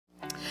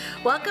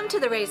Welcome to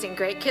the Raising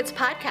Great Kids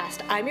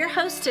podcast. I'm your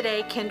host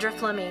today, Kendra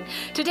Fleming.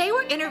 Today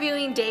we're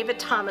interviewing David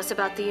Thomas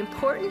about the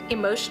important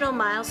emotional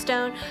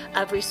milestone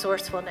of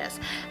resourcefulness.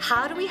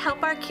 How do we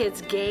help our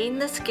kids gain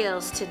the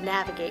skills to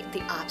navigate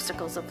the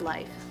obstacles of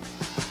life?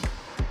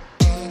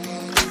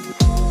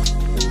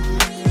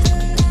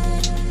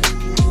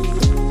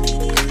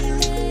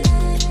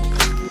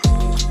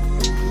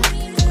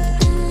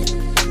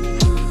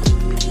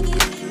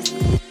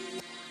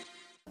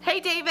 Hey,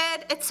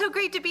 David, it's so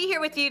great to be here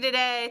with you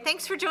today.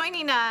 Thanks for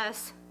joining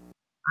us.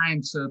 I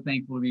am so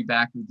thankful to be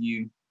back with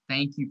you.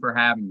 Thank you for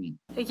having me.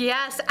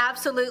 Yes,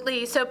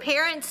 absolutely. So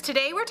parents,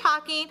 today we're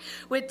talking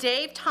with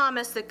Dave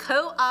Thomas, the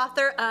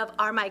co-author of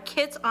Are My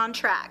Kids on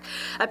Track?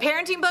 A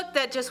parenting book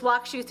that just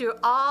walks you through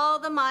all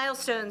the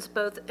milestones,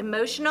 both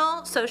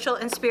emotional, social,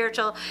 and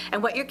spiritual,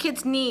 and what your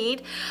kids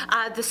need,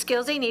 the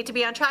skills they need to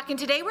be on track. And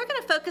today we're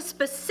going to focus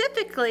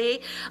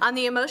specifically on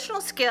the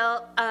emotional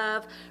skill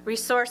of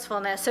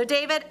resourcefulness. So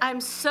David,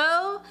 I'm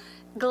so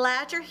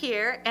glad you're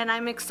here, and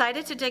I'm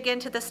excited to dig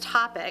into this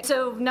topic.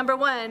 So, number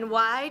one,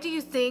 why do you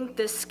think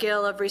this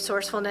skill of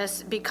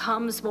resourcefulness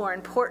becomes more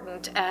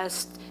important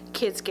as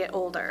kids get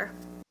older?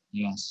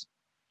 Yes.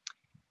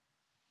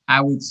 I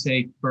would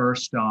say,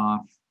 first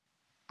off,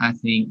 I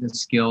think the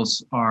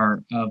skills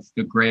are of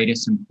the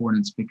greatest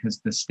importance because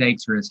the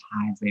stakes are as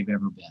high as they've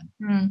ever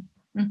been.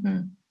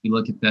 Mm-hmm. You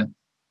look at the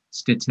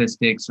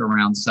statistics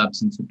around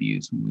substance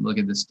abuse, when we look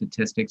at the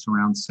statistics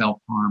around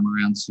self-harm,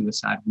 around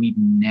suicide, we've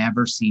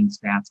never seen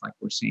stats like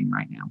we're seeing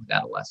right now with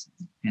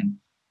adolescents. And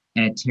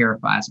it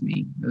terrifies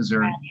me. Those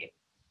are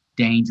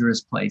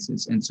dangerous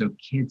places. And so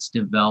kids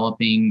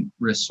developing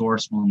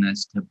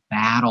resourcefulness to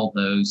battle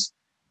those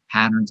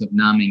patterns of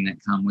numbing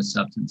that come with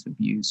substance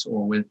abuse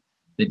or with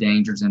the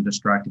dangers and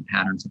destructive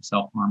patterns of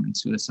self-harm and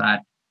suicide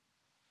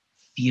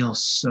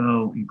feels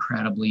so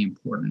incredibly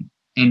important.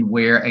 And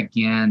where,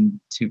 again,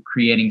 to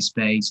creating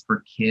space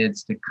for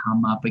kids to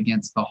come up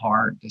against the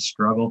heart, to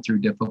struggle through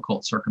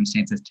difficult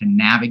circumstances, to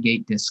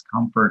navigate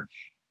discomfort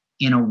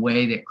in a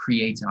way that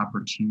creates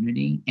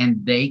opportunity,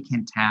 and they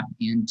can tap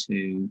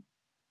into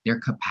their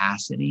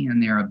capacity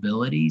and their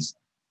abilities.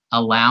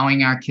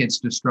 Allowing our kids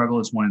to struggle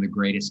is one of the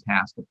greatest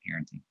tasks of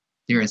parenting.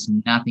 There is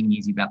nothing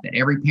easy about that.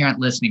 Every parent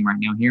listening right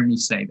now, hear me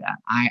say that.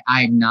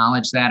 I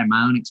acknowledge that in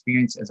my own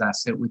experience as I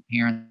sit with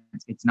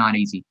parents. It's not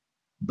easy,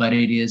 but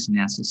it is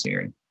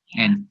necessary.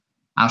 And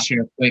I'll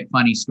share a quick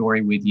funny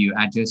story with you.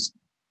 I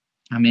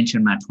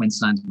mentioned my twin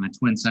sons. My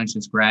twin sons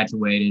just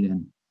graduated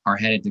and are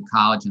headed to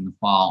college in the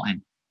fall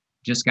and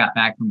just got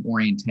back from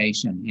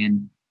orientation.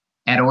 And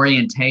at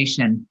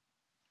orientation,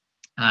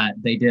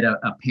 they did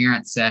a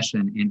parent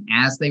session. And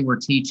as they were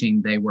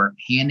teaching, they were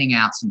handing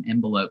out some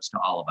envelopes to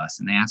all of us.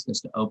 And they asked us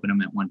to open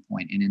them at one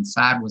point. And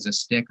inside was a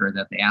sticker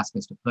that they asked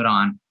us to put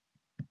on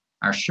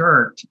our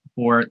shirt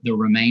for the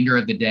remainder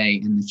of the day.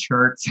 And the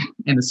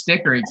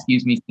sticker,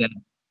 said,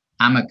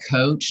 "I'm a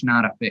coach,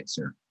 not a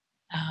fixer."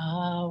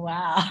 Oh,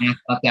 wow. And I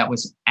thought that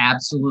was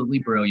absolutely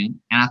brilliant.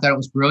 And I thought it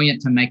was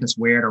brilliant to make us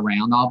wear it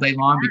around all day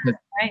long because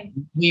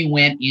we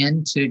went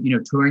into,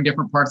 touring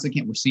different parts of the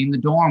camp. We're seeing the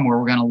dorm where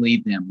we're going to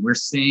lead them. We're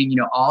seeing,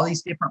 all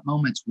these different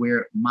moments where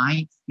it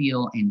might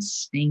feel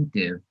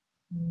instinctive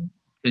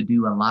to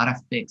do a lot of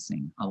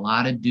fixing, a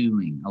lot of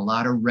doing, a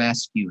lot of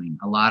rescuing,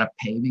 a lot of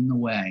paving the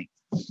way.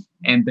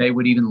 And they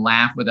would even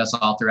laugh with us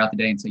all throughout the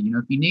day and say,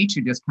 if you need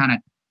to, just kind of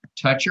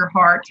touch your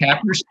heart,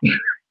 tap your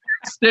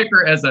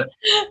sticker as a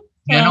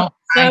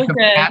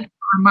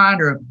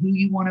reminder of who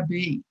you want to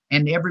be.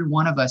 And every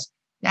one of us,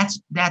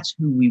 that's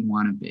who we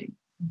want to be.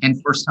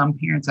 And for some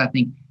parents, I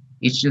think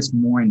it's just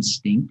more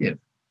instinctive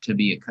to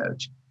be a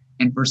coach.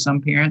 And for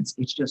some parents,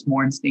 it's just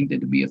more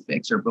instinctive to be a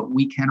fixer. But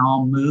we can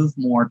all move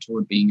more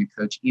toward being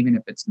a coach, even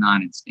if it's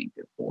not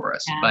instinctive for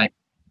us. Yeah. But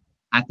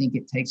I think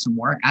it takes some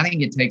work. I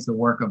think it takes the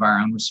work of our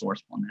own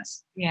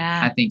resourcefulness.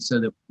 Yeah. I think so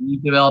that we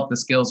develop the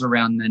skills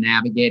around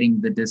navigating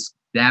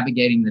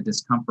the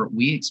discomfort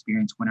we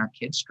experience when our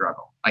kids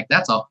struggle. Like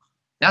that's a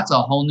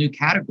whole new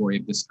category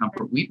of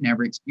discomfort we've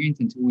never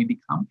experienced until we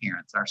become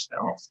parents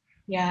ourselves.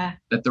 Yeah.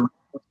 That the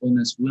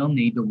resourcefulness we'll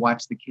need to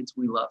watch the kids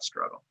we love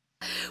struggle.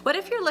 What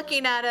if you're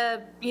looking at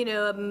a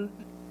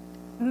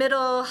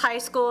middle high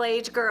school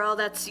age girl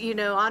that's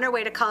on her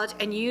way to college,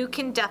 and you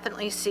can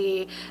definitely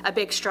see a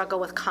big struggle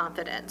with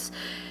confidence?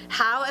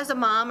 How, as a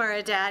mom or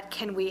a dad,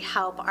 can we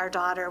help our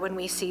daughter when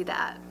we see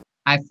that?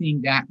 I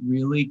think that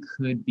really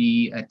could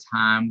be a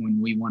time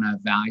when we want to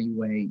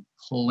evaluate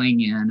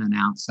pulling in an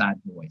outside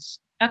voice.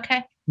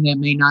 Okay. And it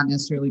may not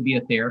necessarily be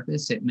a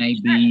therapist. It may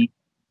be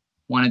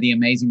one of the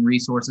amazing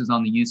resources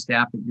on the youth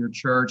staff at your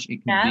church. It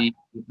could be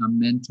a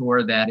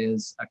mentor that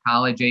is a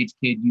college age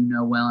kid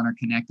well and are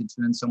connected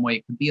to in some way.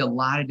 It could be a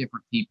lot of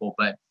different people,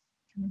 but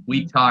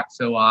we talk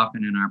so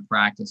often in our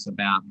practice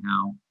about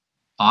how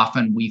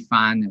often we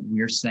find that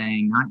we're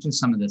saying not just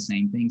some of the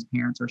same things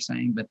parents are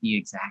saying, but the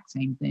exact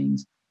same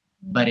things,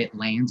 but it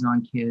lands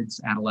on kids,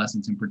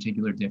 adolescents in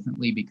particular,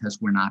 differently because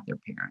we're not their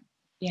parent.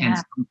 Yeah. And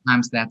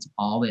sometimes that's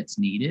all that's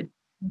needed.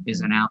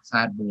 is an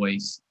outside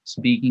voice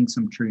speaking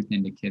some truth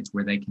into kids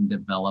where they can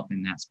develop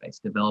in that space,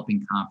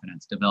 developing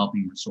confidence,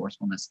 developing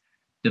resourcefulness,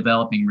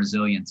 developing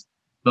resilience.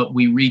 But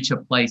we reach a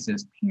place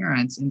as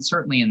parents, and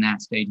certainly in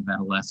that stage of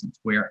adolescence,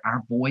 where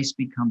our voice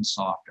becomes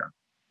softer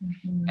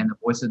and the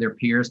voice of their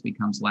peers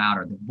becomes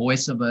louder. The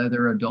voice of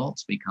other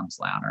adults becomes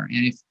louder.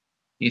 And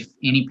if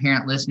any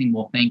parent listening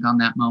will think on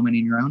that moment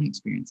in your own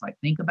experience, like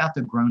think about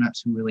the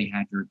grownups who really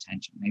had your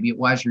attention. Maybe it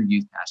was your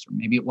youth pastor.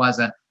 Maybe it was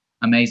an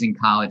amazing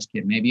college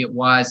kid. Maybe it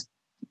was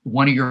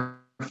one of your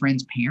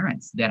friends'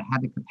 parents that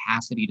had the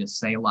capacity to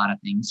say a lot of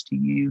things to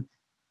you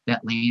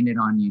that landed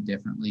on you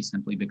differently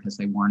simply because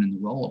they weren't in the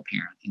role of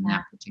parent in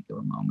that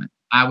particular moment.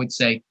 I would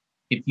say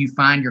if you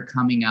find you're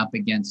coming up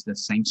against the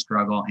same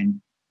struggle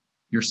and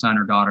your son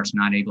or daughter's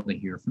not able to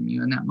hear from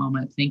you in that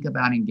moment, think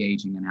about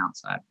engaging an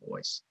outside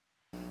voice.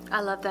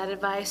 I love that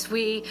advice.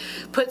 We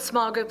put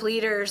small group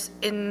leaders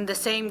in the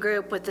same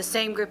group with the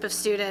same group of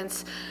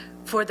students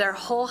for their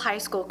whole high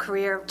school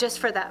career, just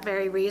for that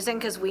very reason,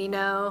 because we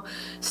know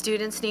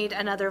students need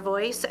another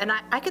voice. And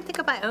I can think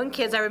of my own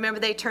kids. I remember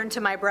they turned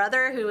to my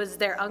brother, who was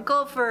their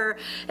uncle, for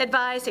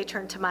advice. They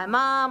turned to my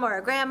mom or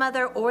a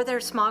grandmother or their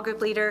small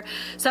group leader.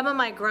 Some of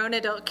my grown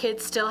adult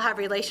kids still have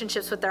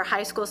relationships with their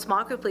high school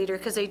small group leader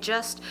because they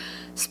just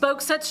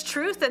spoke such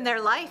truth in their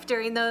life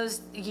during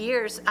those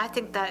years. I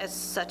think that is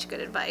such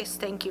good advice.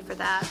 Thank you for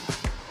that.